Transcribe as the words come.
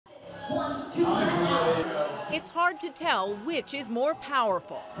It's hard to tell which is more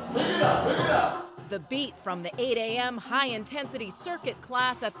powerful. The beat from the 8 a.m. high-intensity circuit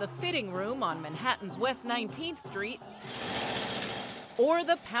class at the fitting room on Manhattan's West 19th Street, or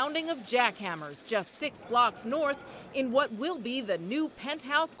the pounding of jackhammers just 6 blocks north in what will be the new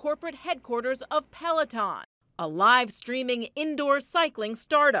penthouse corporate headquarters of Peloton, a live streaming indoor cycling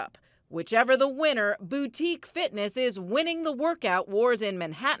startup. Whichever the winner, boutique fitness is winning the workout wars in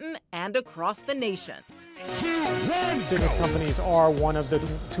Manhattan and across the nation. Fitness companies are one of the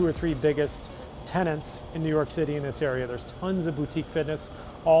 2 or 3 biggest tenants in New York City in this area. There's tons of boutique fitness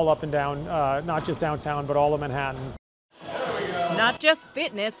all up and down, not just downtown, but all of Manhattan. Not just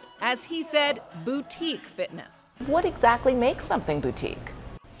fitness, as he said, boutique fitness. What exactly makes something boutique?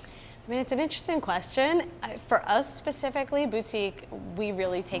 I mean, it's an interesting question. For us specifically, boutique, we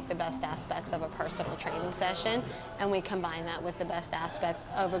really take the best aspects of a personal training session and we combine that with the best aspects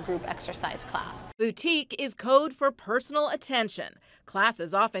of a group exercise class. Boutique is code for personal attention.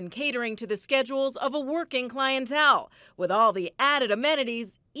 Classes often catering to the schedules of a working clientele, with all the added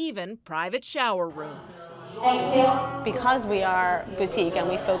amenities, even private shower rooms. Because we are boutique and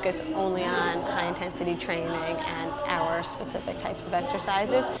we focus only on high-intensity training and our specific types of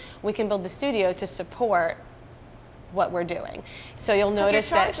exercises, we can build the studio to support what we're doing. So you'll notice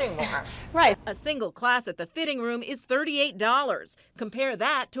that you're charging more. Right. A single class at the fitting room is $38. Compare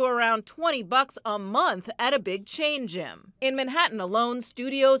that to around $20 a month at a big chain gym. In Manhattan alone,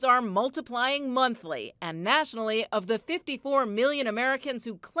 studios are multiplying monthly, and nationally, of the 54 million Americans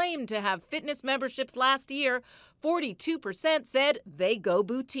who claimed to have fitness memberships last year, 42% said they go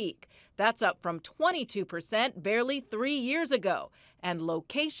boutique. That's up from 22% barely 3 years ago, and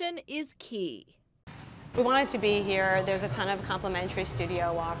location is key. We wanted to be here. There's a ton of complimentary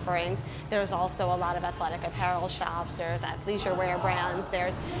studio offerings. There's also a lot of athletic apparel shops. There's athleisure wear brands.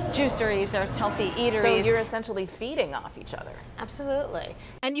 There's juiceries. There's healthy eateries. So you're essentially feeding off each other. Absolutely.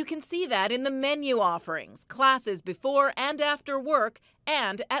 And you can see that in the menu offerings, classes before and after work,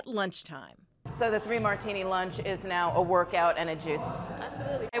 and at lunchtime. So the 3 martini lunch is now a workout and a juice.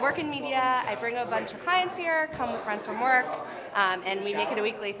 Absolutely. I work in media, I bring a bunch of clients here, come with friends from work, and we make it a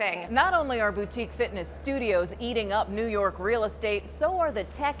weekly thing. Not only are boutique fitness studios eating up New York real estate, so are the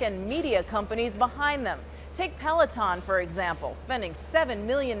tech and media companies behind them. Take Peloton, for example, spending $7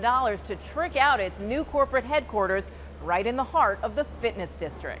 million to trick out its new corporate headquarters right in the heart of the fitness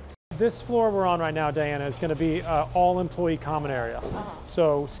district. This floor we're on right now, Diana, is going to be all employee common area.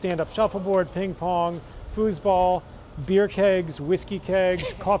 So stand-up shuffleboard, ping pong, foosball, beer kegs, whiskey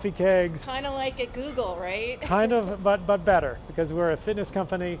kegs, coffee kegs. Kind of like at Google, right? Kind of, but better, because we're a fitness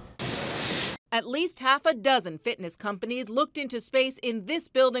company. At least half a dozen fitness companies looked into space in this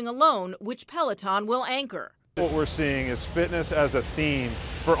building alone, which Peloton will anchor. What we're seeing is fitness as a theme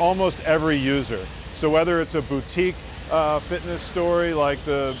for almost every user. So whether it's a boutique fitness story like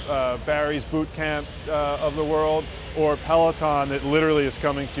the Barry's Boot Camp of the world, or Peloton that literally is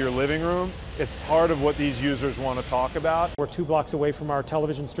coming to your living room, it's part of what these users want to talk about. We're 2 blocks away from our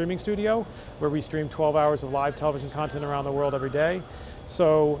television streaming studio, where we stream 12 hours of live television content around the world every day.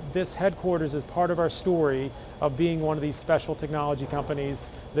 So this headquarters is part of our story of being one of these special technology companies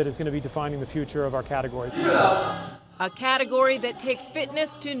that is going to be defining the future of our category. A category that takes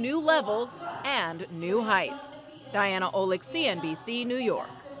fitness to new levels and new heights. Diana Olick, CNBC, New York.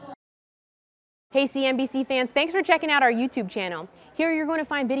 Hey CNBC fans, thanks for checking out our YouTube channel. Here you're going to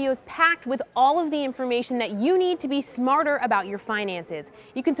find videos packed with all of the information that you need to be smarter about your finances.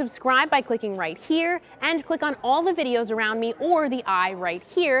 You can subscribe by clicking right here and click on all the videos around me or the eye right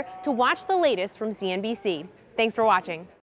here to watch the latest from CNBC. Thanks for watching.